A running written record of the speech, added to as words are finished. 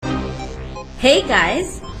Hey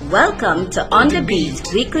guys, welcome to On the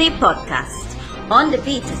Beat weekly podcast. On the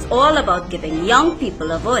Beat is all about giving young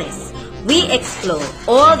people a voice. We explore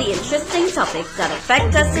all the interesting topics that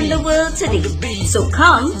affect us in the world today. So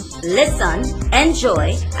come, listen,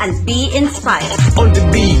 enjoy, and be inspired. On the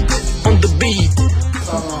beat, on the beat.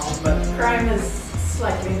 But crime is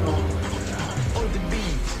slightly normal. On the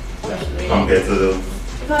beat. Especially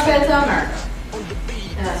Compared to America.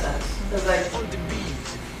 In a sense. It's like,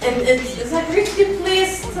 it's like reached a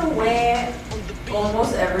place to where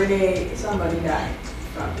almost every day somebody died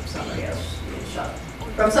from somebody else being shot.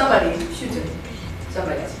 From somebody shooting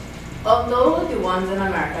somebody else. Although the ones in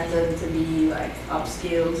America tend to be like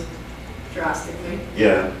upscaled drastically.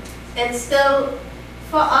 yeah, It's still,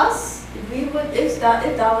 for us, we would, if that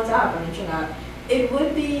was to happen in Trinidad, it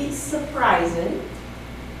would be surprising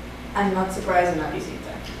and not surprising at the same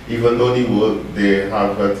time. even though the world they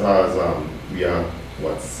have it as we are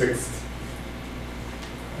sixth.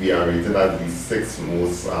 We are rated as the sixth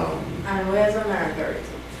most And where's America rated?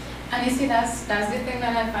 And you see, that's the thing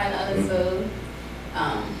that I find a little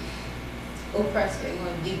oppressing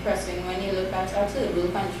or depressing when you look at our third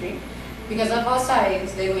world country. Because of our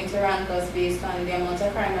size, they're going to rank us based on the amount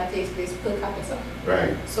of crime that takes place per capita.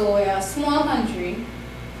 right. So we're a small country,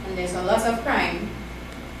 and there's a lot of crime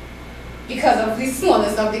because of the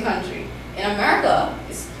smallness of the country. In America,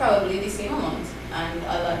 it's probably the same amount and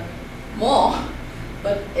a lot more,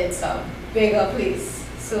 but it's a bigger place.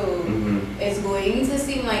 So it's going to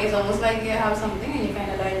seem like it's almost like you have something and you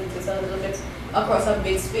kind of dilute it a little bit across a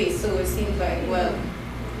big space. So it seems like, well,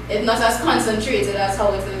 it's not as concentrated as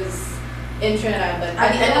how it is in Trinidad, but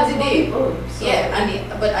at the end of the day, but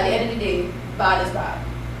at the end of the day, bad is bad.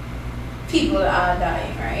 People are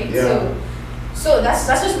dying, right? Yeah. So that's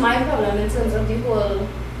just my problem in terms of the whole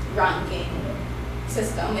ranking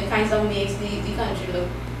system. It kind of makes the country look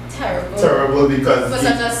terrible. Terrible because For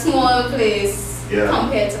such a small place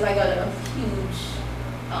compared to like other huge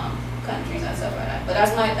countries and stuff like that. But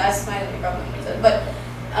that's my only problem with it. But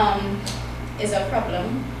it's a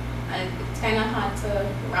problem, and it's kind of hard to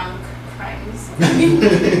rank crimes.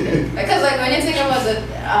 Because like when you think about it,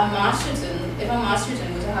 a mass shooting, if a mass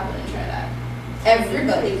shooting were to happen in Trinidad,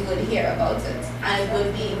 everybody would hear about it, and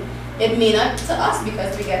it may not to us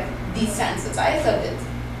because we get desensitized of it.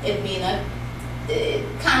 It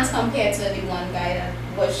can't compare to the one guy that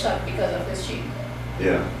was shot because of his shape.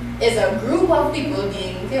 yeah. It's a group of people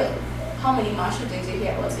being killed. How many mass shootings do you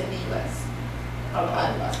hear about in the US?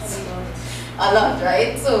 A lot,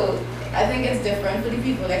 right? So I think it's different for the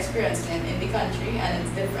people experiencing it in the country, and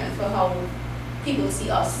it's different for how people see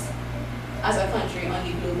us as a country on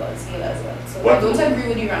the global scale as well. So I don't agree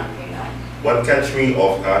with the ranking now. What catch me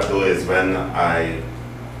off guard though is when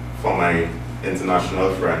for my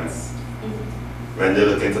international friends, when they're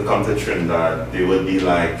looking to come to Trinidad, they would be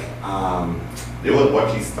like, they would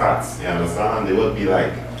watch these stats, you understand? They would be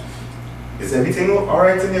like, is everything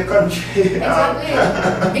alright in your country?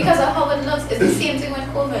 Exactly. Because of how it looks. It's the same thing with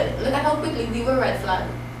COVID. Look at how quickly we were red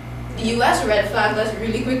flagged. The US red flagged us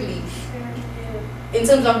really quickly in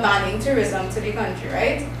terms of banning tourism to the country,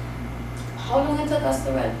 right? How long it took us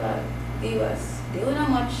to red flag the US? They were in a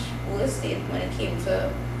much worse state when it came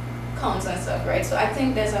to counts and stuff, right? So I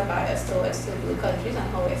think there's a bias towards third world countries and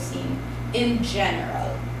how we're seen in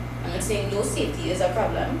general. I'm not saying no safety is a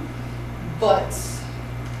problem, but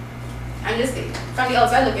I'm just saying, from the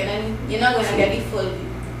outside looking in, you're not going to get the full view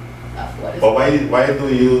of what is. But why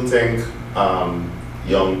do you think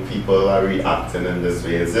young people are reacting in this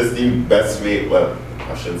way? Is this the best way? Well,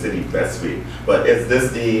 I shouldn't say the best way, but is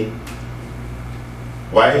this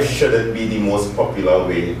why should it be the most popular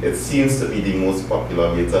way? It seems to be the most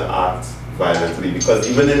popular way to act violently, because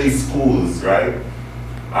even in the schools, right?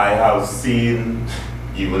 I have seen,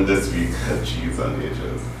 even this week, jeez and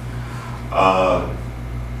ages,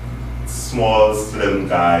 small, slim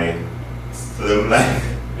guy, slim like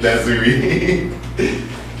Desiree,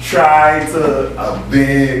 try to a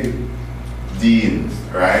big dean,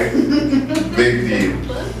 right? Big dean.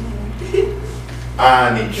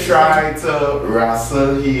 And he tried to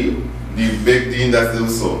wrestle the big dean that's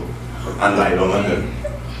also and lie down on him.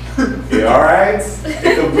 You alright?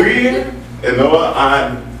 Take a breathe, you know,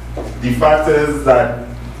 and the fact is that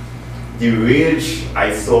the rage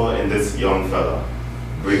I saw in this young fella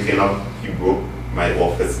breaking up, he broke my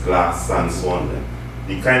office glass and so on.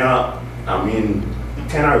 The kind of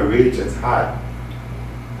rage it's had.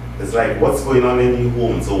 It's like, what's going on in the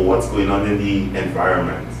homes or what's going on in the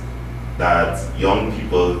environment that young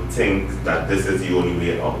people think that this is the only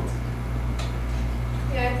way out?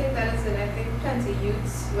 Yeah, I think that is it. I think plenty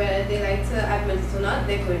youths, whether they like to admit it or not,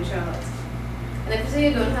 they're going through a lot. And if you say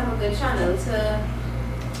you don't have a good channel to,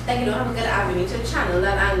 like you don't have a good avenue to channel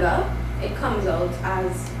that anger, it comes out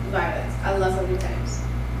as violence a lot of the times.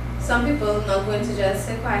 Some people not going to just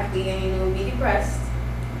sit quietly and be depressed,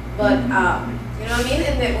 but you know what I mean,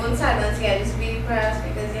 in their own silence, yeah, just be depressed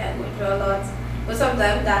because yeah, going through a lot. But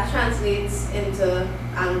sometimes that translates into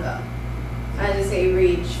anger. I just say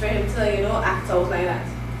rage for him to act out like that.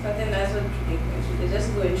 So I think that's what they're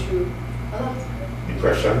just going through a lot.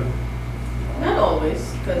 Depression. Not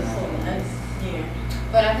always, because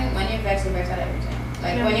But I think when you vex at everything.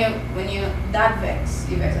 Like when you that vex,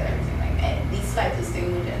 you vex at everything. Like the slightest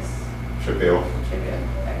thing will just Trip you off. trip you up.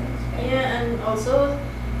 Yeah, and also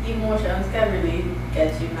emotions can really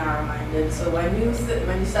get you narrow-minded. So when you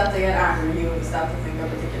start to get angry, you start to think a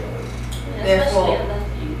particular way. Therefore,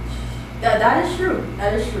 that is true.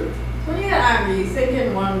 That is true. So when you get angry, you think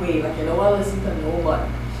in one way, like you don't want to listen to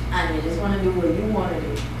nobody, and you just want to do what you want to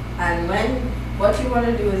do. And when what you want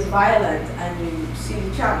to do is violent, and you see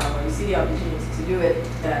the channel or you see the opportunity to do it,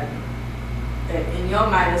 then in your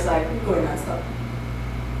mind it's like, you're going to stop.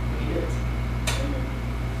 You do it.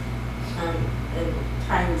 And in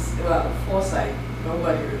times, foresight,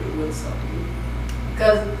 nobody really would stop you.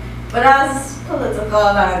 But as political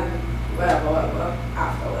and whatever,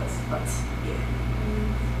 afterwards, but yeah.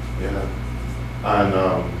 Yeah. And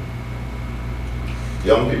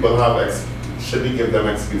young people have should we give them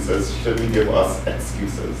excuses? Should we give us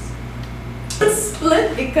excuses? It's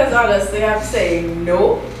split because honestly I'm saying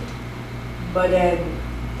no, but then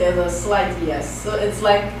there's a slight yes. So it's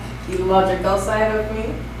like the logical side of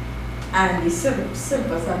me and the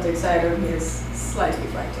sympathetic side of me is slightly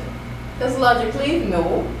fighting. Because logically,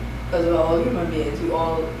 no, because we're all human beings, we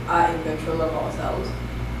all are in control of ourselves,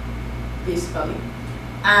 basically.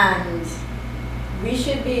 And we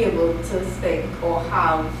should be able to think or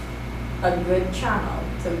have a good channel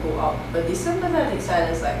to go out. But the sympathetic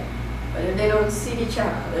side is like, but if they don't see the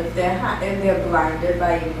channel, if they're blinded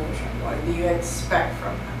by emotion, what do you expect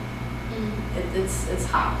from them? It's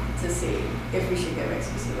hard to say if we should give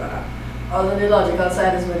excuses or not. Although the logical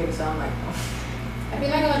side is winning, so I'm like, no. I feel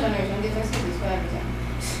like our generation gives excuses for everything.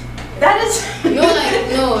 That is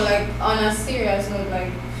like on a serious note,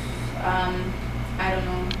 like I don't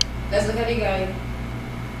know. Let's look at the guy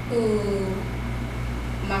who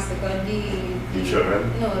massacred the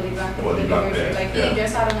children? No, the black Or the black bear, Like yeah. he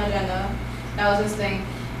just had an agenda. That was his thing.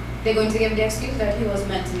 They're going to give the excuse that he was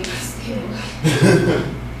mentally unstable.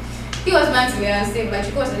 He was mentally unstable. Like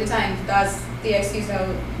because of the time, that's the excuse that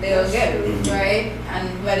they'll get, right?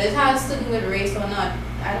 And whether it has to do with race or not,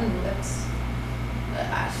 I don't know.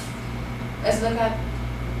 Let's look at.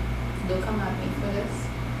 Don't come at me for this.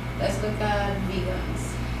 Let's look at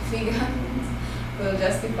vegans. Vegans will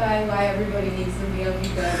justify why everybody needs to be a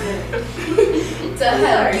vegan to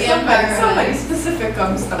help the environment. Somebody specific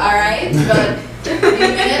comes to Alright, but the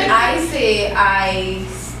minute I say I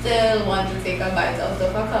still want to take a bite out of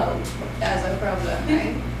a cow, that's a problem,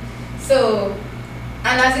 right? So,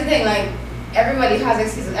 and that's the thing, like, everybody has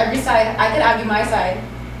excuses. Every side, I could argue my side,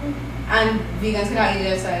 and vegans can argue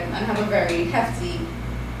their side, and have a very hefty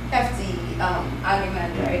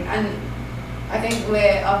argument, right? And I think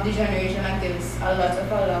we're of the generation that gives a lot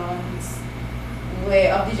of allowance.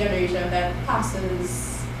 We're of the generation that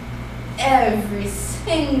passes every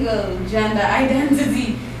single gender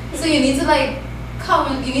identity. So you need to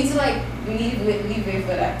leave way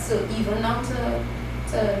for that. So even now to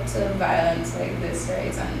violence like this,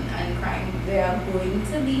 right, and crime, there are going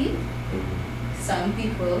to be some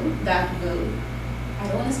people that will, I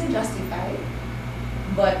don't want to say justify,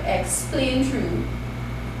 but explain through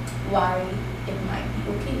why it might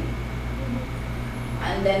be okay.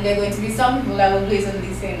 And then there are going to be some people that will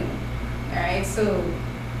blatantly say no. Alright, so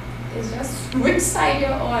it's just which side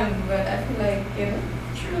you're on, but I feel like,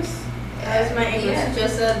 truth. As my English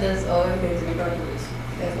just said, there's always going to be controversy.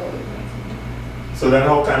 There's always going to be. So then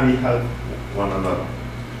how can we help one another?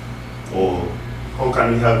 Or how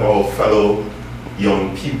can we help our fellow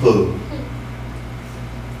young people?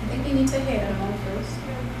 I think you need to hear them out first.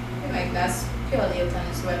 Like that's purely a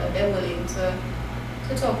tennis, whether they're willing to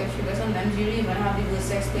talk it through, but sometimes you even have the words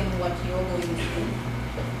to explain what you're going through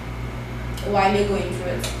while you're going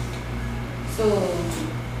through it. So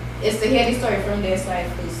it's to hear the story from their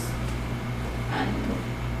side first and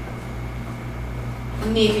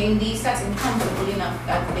making the setting comfortable enough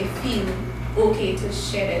that they feel okay to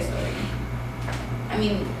share their story. I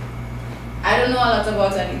mean, I don't know a lot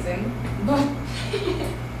about anything, but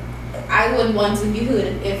I would want to be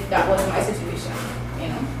heard if that was my situation,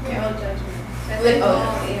 Without judgment.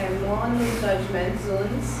 More no judgment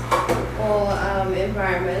zones or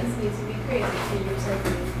environments need to be created for you to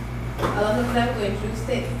be. a lot of them going through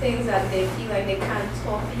things that they feel like they can't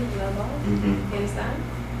talk to people about. Mm-hmm. You understand?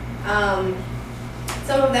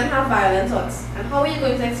 Some of them have violent thoughts. And how are you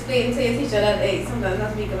going to explain to your teacher that, hey, sometimes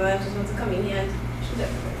I speak about I just want to come in here and shoot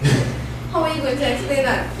everybody? How are you going to explain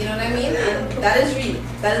that? You know what I mean? And that is real.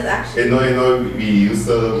 That is actually. You know, we used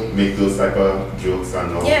to make those type of jokes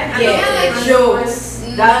and all. Yeah, and Yeah, jokes.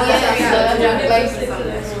 That's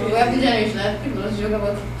We have the generation that people just joke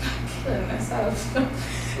about killing myself.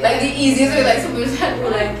 Like the easiest way, like somebody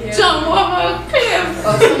said, jump over a cliff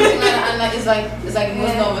or something like that, and like it's like the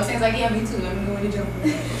most normal thing. It's like, yeah, me too. Let me go with the jump.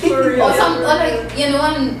 For real. Or some, or like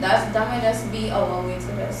and that might just be our way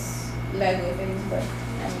to just let go of things, but.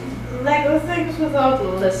 Lego things without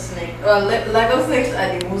listening. Well, Lego things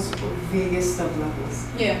are the most vaguest of levels.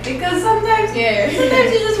 Yeah. Because sometimes Yeah.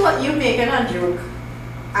 you just want you making a joke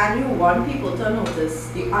and you want people to notice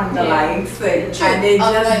the underlying thing. And they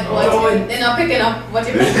just don't. They're not picking up what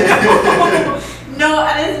you're No,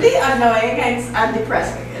 and it's be annoying and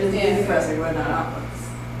depressing. It is Yeah. depressing when that happens.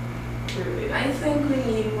 Really. I think we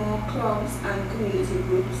need more clubs and community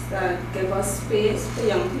groups that give us space for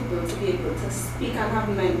young people to be able to speak and have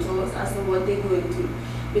mentors as to what they're going through.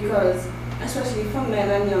 Because, especially for men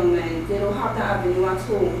and young men, they don't have the avenue at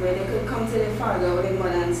home where they could come to their father or their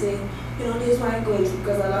mother and say, you know, this is what I'm going through.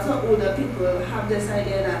 Because a lot of older people have this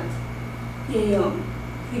idea that you're young,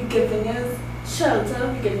 you're giving us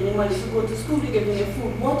shelter, we're giving you money to go to school, we're giving you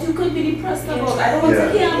food. What you could be depressed about, I don't want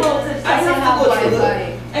to hear about it. I have to go through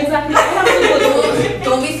it. Exactly, I have to go through it.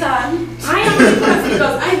 Don't be sad. I am depressed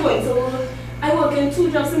because I'm going to, I work in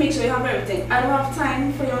 2 jobs to make sure you have everything. I don't have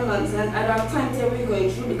time for your nonsense. I don't have time to tell what you're going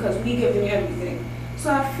through because we're giving you everything.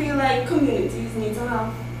 So I feel like communities need to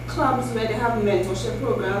have clubs where they have mentorship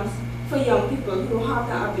programs for young people who have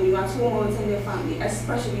the avenue at home or in their family,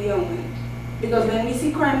 especially young men. Because when we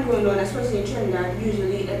see crime going on, especially in Trinidad,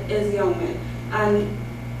 usually it is young men. And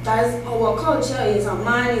that's our culture. Is a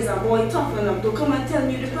man, is a boy, toughen up. Don't come and tell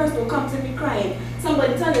me you're depressed, don't come to me crying.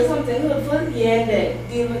 Somebody tell you something hurtful, yeah, and then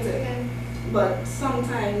deal with it. But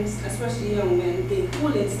sometimes, especially young men, they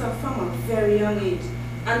pull in stuff from a very young age.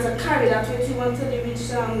 And to carry that with you until they reach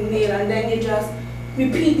male, and then you just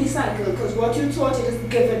repeat the cycle. Because what you taught, you just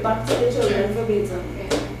give it back to the children verbatim.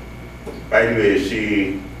 By the way,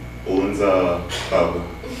 she owns a club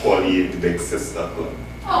called the Big Sister Club.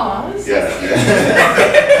 Aww, that's Yeah,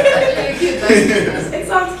 That's really cute. That's It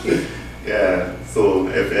sounds cute. yeah. So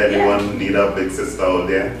if anyone need a big sister out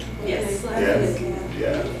there, Yes.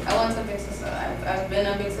 yeah. I want a big sister. I've been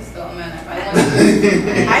a big sister all my life. I want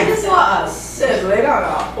I just want a sibling on a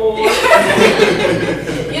whole.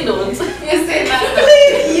 You don't. You say that.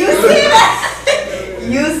 You say that.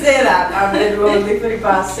 You say that. I've been lonely for the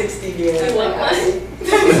past 16 years.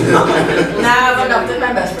 Nah, I've adopted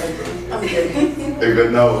my best friend. I'm kidding. You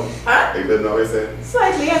good now? Huh? You good now, you say?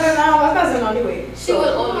 Slightly, and then I have a cousin on the way. She will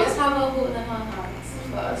always have a hole in her heart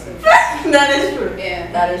for us. That is true.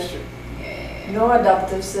 Yeah. That is true. Yeah. No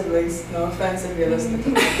adoptive siblings, no offense if you're listening.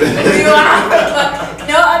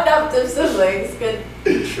 No adoptive siblings can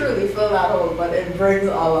truly fill that hole, but it brings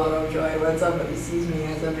a lot of joy when somebody sees me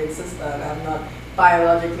as a big sister and I'm not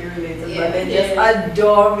biologically related, but they just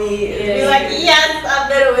adore me. It's like, yes, I've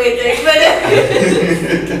been waiting for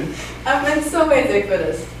this. I've been so waiting for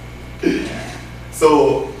this.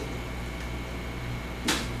 So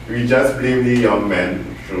we just blame the young men.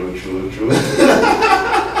 True.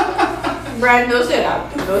 Brian, don't say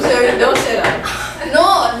that. Don't say that.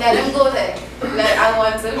 No, let him go there. I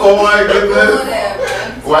want to Oh my go goodness. there,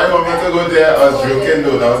 man. Why you want me to go there? I was Go joking there.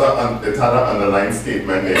 though. That was it had an underlying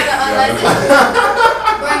statement there.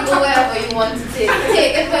 Brian, go wherever you want to take it.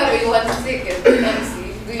 Take it wherever you want to take it.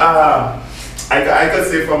 Honestly. Do you- I could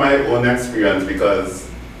say from my own experience because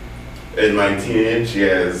in my teenage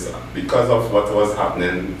years, because of what was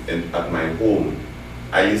happening at my home,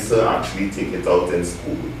 I used to actually take it out in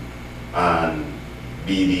school and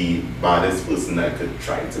be the baddest person I could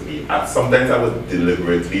try to be. Sometimes I would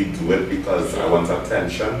deliberately do it because I want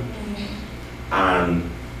attention, and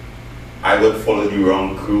I would follow the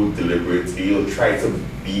wrong crew deliberately or try to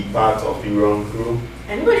be part of the wrong crew.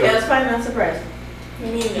 Anybody else find that surprising?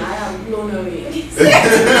 Me, I am blown away.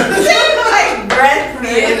 Like Brent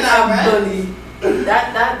being a Brent. bully.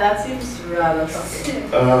 That seems rather shocking.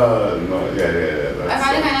 No, yeah. I That's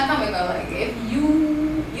find it kind of comical. Like, if you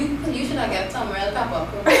should have get Samuel Pepper.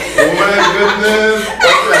 oh my goodness!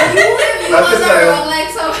 You That is was like- wrong like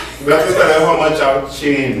so. That is how much I've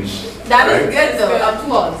changed. That is right? good though.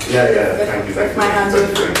 Applause. Yeah. Thank you. My hands are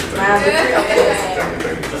free. My hands are free. Applause.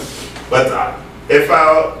 Thank you. But if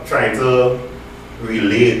I'm trying to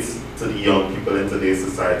relate to the young people in today's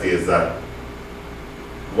society, is that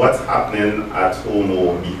what's happening at home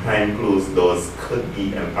or behind closed doors could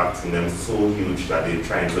be impacting them so huge that they're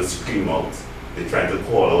trying to scream out, they're trying to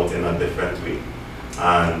call out in a different way.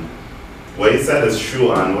 And what you said is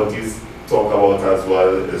true, and what you talk about as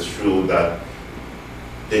well is true, that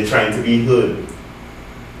they're trying to be heard.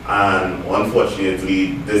 And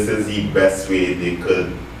unfortunately, this is the best way they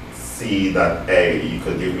could see that, hey, you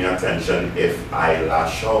could give me attention if I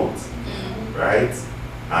lash out, right?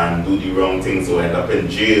 And do the wrong things or end up in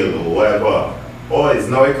jail or whatever. Oh, is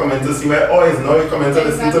now you coming to see me? Oh, is now you coming to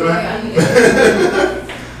listen to me?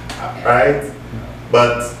 Right?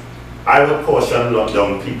 But I would caution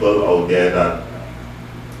young people out there that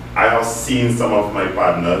I have seen some of my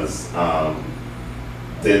partners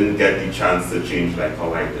didn't get the chance to change like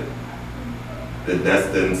how I did. They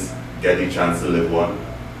just didn't get the chance to live one,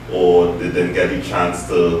 or they didn't get the chance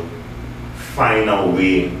to find a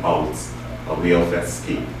way out, a way of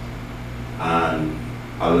escape. And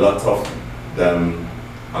a lot of them,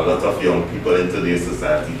 a lot of young people in today's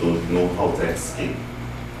society don't know how to escape,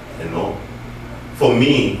 you know. For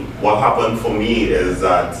me, what happened for me is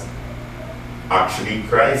that actually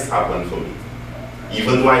Christ happened for me.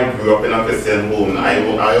 Even though I grew up in a Christian home, I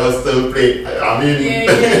was still play,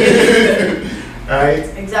 right?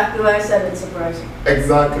 Exactly what I said, it's surprising.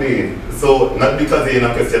 Exactly. So, not because you're in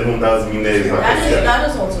a Christian home doesn't mean that you're not Christian. That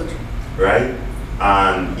is also true. Right?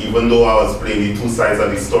 And even though I was playing the two sides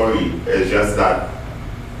of the story, it's just that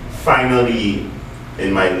finally,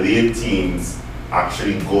 in my late teens,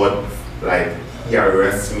 actually God, like, He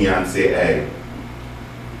arrests me and say, hey,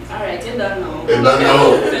 Alright, you're done now. it's done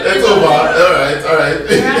now. It's over. Alright.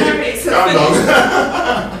 Calm down.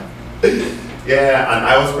 Yeah, and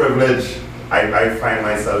I was privileged. I find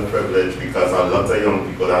myself privileged because a lot of young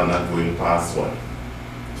people are not going past what?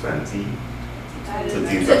 20? To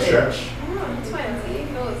teach a church?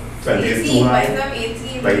 20, no, 20 is 18, too by high. the time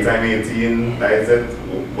 18. By the time 18, that is it.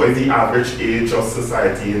 What is the average age of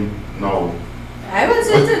society now? I would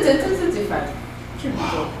say 35.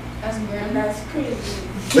 That's weird. That's crazy.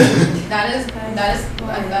 That's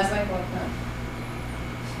like what now?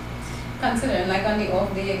 Considering like on the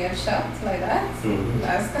off day you get shot like that,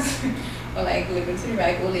 that's or like living to the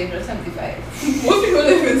right old age of 75. Most people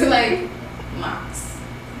live to like max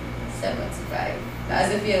 75.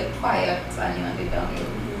 That's if you're quiet and you're on the down low.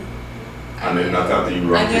 And then not at the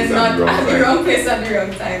wrong And place you're not at the wrong at the time. wrong place at the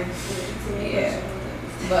wrong time. Yeah.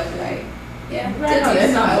 But like, yeah. Right now, Thirties,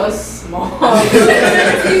 it's I not was small. No,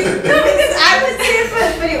 because I would say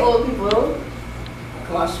for the old people,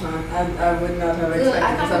 gosh man, I would not have expected I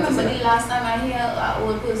can't something remember so- the last time I hear an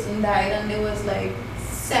old person died and they was like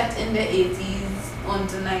set in the 80s on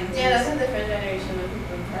to 90s. Yeah, that's a different generation of people.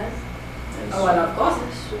 Oh, well, of course.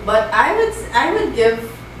 But I would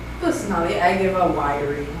give, personally, I give a wide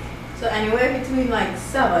range. So anywhere between like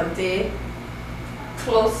 70,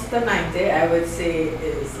 close to 90, I would say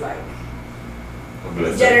is like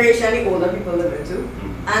Bless generation the older people live into.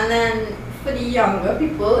 And then for the younger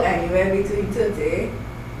people, anywhere between 30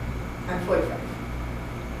 and 45.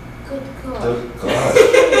 Good God. Good God.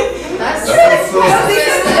 That's That sounds so I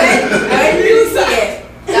really see it.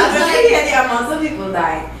 That's Just like- hear the amount of people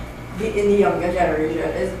die in the younger generation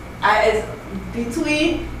is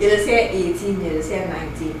between, you just hear 18, you just hear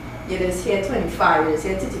 19, you just hear 25, you just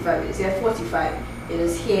hear 35, you just hear 45, you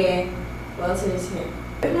just hear, what else is here?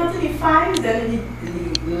 If not in the 5s, then in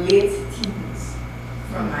the late teens,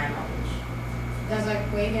 from my knowledge. That's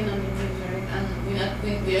like way in on the news, right? And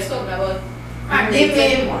we're just talking about The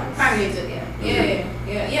main ones. crime related, yeah.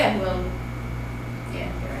 Well, yeah,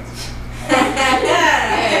 you're right.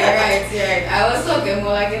 You're right. I was talking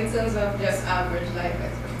more like in terms of just average life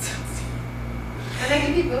expectancy. And like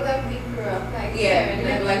the people that we grew up, like, Yeah, and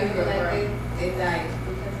people like we grew up like around. they died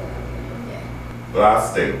because of that, Yeah.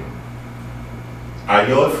 Last thing. Are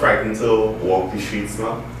you all frightened to walk the streets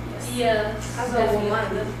now? Yeah, as a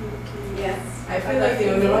woman. Yes. I feel like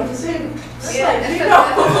the only one to say, Yeah, you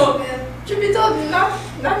know, should be told not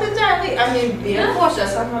entirely. I mean, being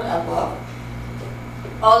cautious and whatever.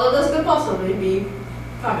 Although this could possibly be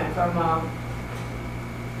coming from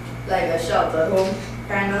like a sheltered home,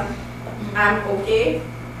 kind of. I'm okay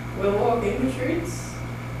with walking the streets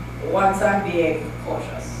once I'm being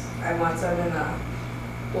cautious. And once I'm in a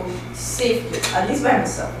safe place, at least by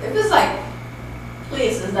myself. If it's like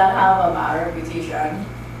places that have a bad reputation,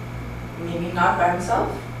 maybe not by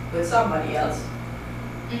myself, with somebody else.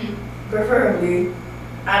 Preferably,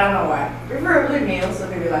 I don't know why. Preferably male, so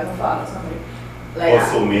maybe like my father or somebody. Like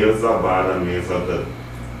Also, males are bad and males are good.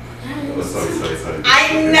 Oh, sorry.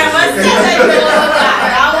 I never said that.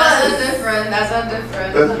 That's a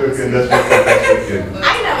different. That's joking. I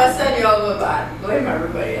never said y'all were bad. Blame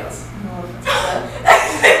everybody else. No.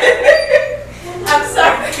 I'm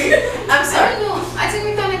sorry. I'm I sorry. don't know. I think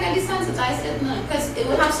we kind of get desensitized it now because it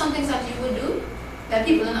would have some things that you would do that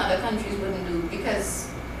people in other countries wouldn't do because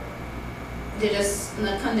they're just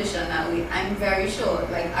not conditioned that way. I'm very sure,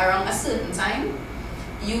 like around a certain time,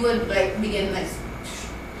 you would like begin like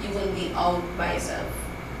you wouldn't be out by yourself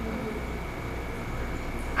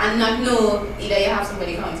and not know either you have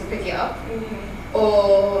somebody coming to pick you up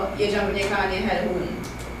or you jump in your car and you head home.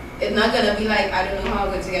 It's not gonna be like I don't know how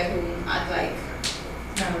I'm going to get home at like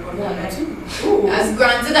 1 or 2. As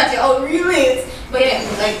granted that you're out really late, but yeah,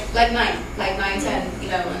 like 9, 10,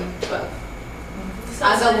 11, 12.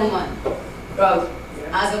 As a woman, Well,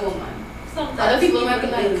 as a woman, other people might be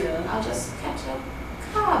like, I'll just catch a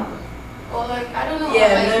cab, or like I don't know,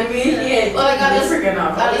 yeah, like, then we or like I'll just freaking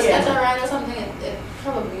out. catch Yeah. a ride or something. It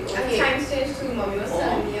probably At okay. times stage too, mommy was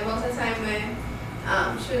telling me about a time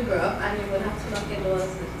where she would grow up and you would have to lock your doors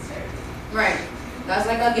necessarily. Right, that's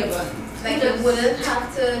like a given. Like you wouldn't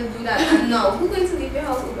have to do that. And no, who's going to leave your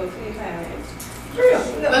house open for your parents?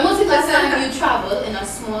 When was the last time you traveled in a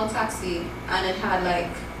small taxi and it had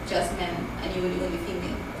like just men and you were the only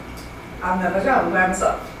female I've never traveled by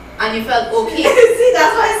myself. and you felt okay? See,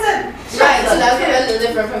 that's why I said. Right, so that's a little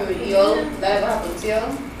different from you. That ever happened to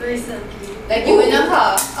you? Recently. Like you in a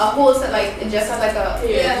car, a whole set, like it just had like a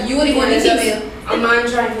Yeah. you were the only female, A man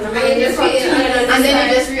driving a And you just feel and then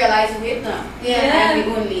you just realize, wait now, Yeah. I'm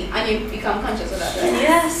the only, and you become conscious of that, right?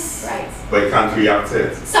 Yes. Right. But you can't react to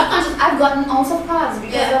it. Subconscious. I've gotten out of cars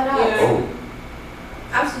because Yeah. of that. Yeah. Oh.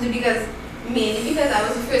 Absolutely, mainly because I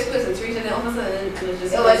was the first person to reach and then all of a sudden it was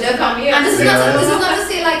just It was just come here. and this is Yeah. not to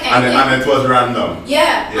say like And anything. it was random.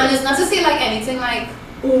 Yeah, Yeah. and it's not to say like anything like,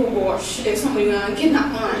 oh gosh, if somebody gonna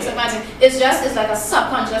kidnap me or something. It's like a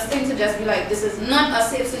subconscious thing to just be like, this is not a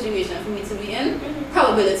safe situation for me to be in.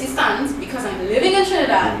 Probability stands because I'm living in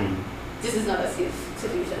Trinidad. Mhm. This is not a safe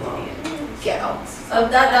situation to be in. Get out. So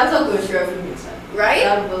that's a good share for me, son. Right?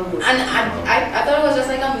 That will go. And I thought it was just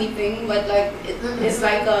like a me thing, but like it's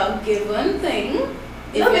like a given thing.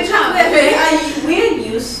 If No, you because travel, we're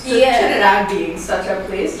used to Yeah. Trinidad being such a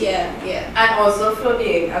place. yeah, yeah. And also for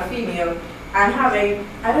being a female and having,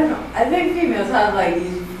 I don't know, I think females have like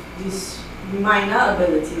these minor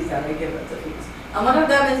abilities that are given to females. And one of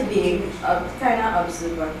them is being kind of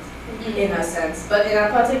observant in a sense, but in a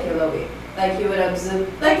particular way. Like you would observe,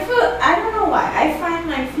 like for, I don't know why, I find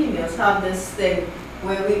like females have this thing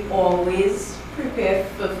where we always prepare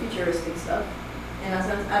for futuristic stuff. In a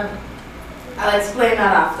sense, I'll explain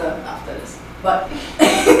that after this. But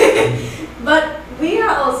but we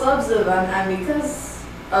are also observant, and because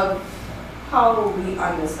of how we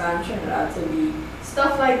understand Trinidad to be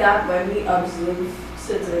stuff like that, when we observe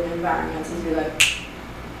certain environments, is be like,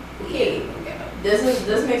 okay, this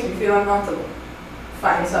makes me feel uncomfortable.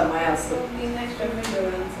 Find somewhere else to. Being extra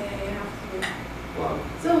vigilant, yeah, you have to. Wow.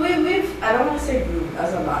 So we've I don't want to say grew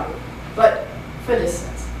as a bad word, but for this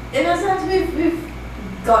sense, in a sense, we've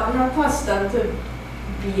gotten accustomed to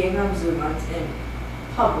being observant in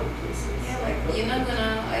public places. Yeah, like you're not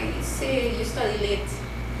gonna like say you study late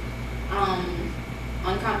on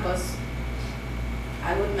campus.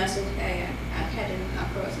 I would message I'm heading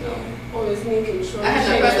across now. Always making sure. I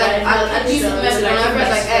had across like I'll at least message on across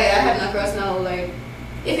like I heading across now, like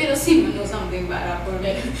if you don't see me know something bad happened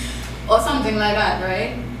or something like that,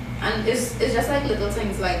 right? And it's just like little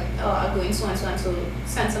things like I'm going so and so and so,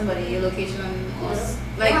 send somebody your location or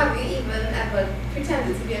like have you even ever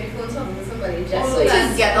pretended to be on the phone talking to somebody just Oh, so just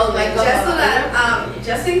that get out like just so that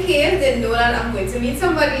just in case they know that I'm going to meet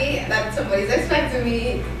somebody that somebody's expecting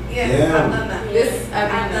me. Yes, Yeah. I've done that. This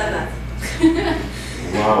I've I've done done that.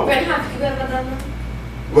 Wow. When have you ever done that?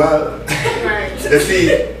 Well, Right. you see,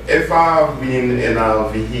 if I've been in a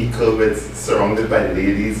vehicle with surrounded by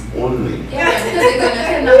ladies only, yeah, because they're gonna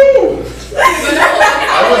kidnap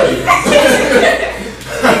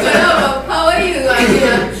how are you? Like,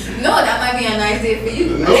 no, that might be a nice day for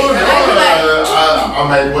you. no, Like, I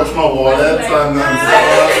might watch my wallet and so on.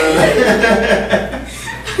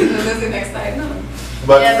 that's the next time. No.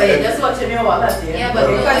 But Yeah, but you're just watching your wallet, yeah. Yeah, but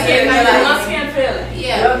because like, you're Like, like, not can't feel it.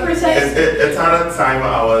 Yeah. you're precise. it's at a time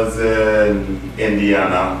I was in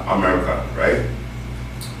Indiana, America, right?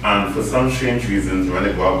 And for some strange reasons, when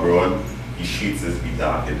I go abroad, the streets is be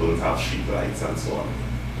dark, it don't have street lights and so on.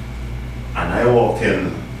 And I walk in,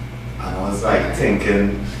 and I was like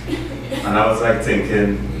thinking,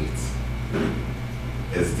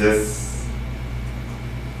 wait, is this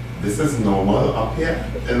is normal up here?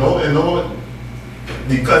 You know,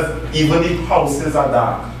 because even the houses are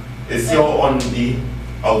dark. It's you're on the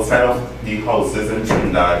outside of the houses in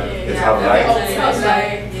Trinidad, it have lights.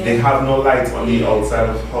 Outside. They have no lights on the outside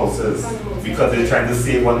of houses because they're trying to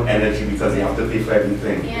save on energy because they have to pay for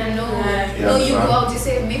everything. Yeah, no. Yeah, No, you so- go out, you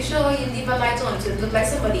say, make sure you leave a light on to look like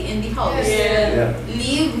somebody in the house. Yeah.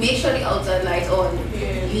 Make sure the outside light on.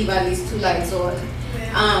 Leave at least 2 lights on.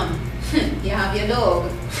 You have your dog.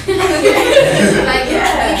 Like,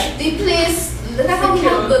 the place, look at how we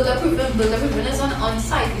have burglar-proofing is on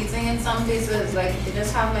site. We think in some places, like, they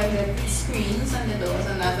just have like the screens and the doors,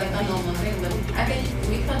 and that's like a normal thing. But I think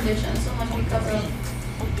we condition so much because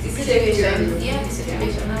of the situation. Yeah, the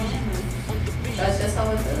situation. That's just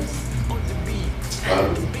how it is.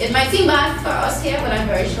 And it might seem bad for us here, but I'm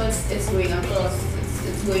very sure it's going across.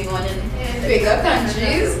 It's going on in bigger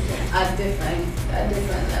countries at different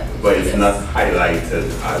levels. But it's not highlighted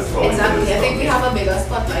as how it is Exactly. I think down we here. have a bigger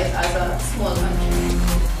spotlight as a small country.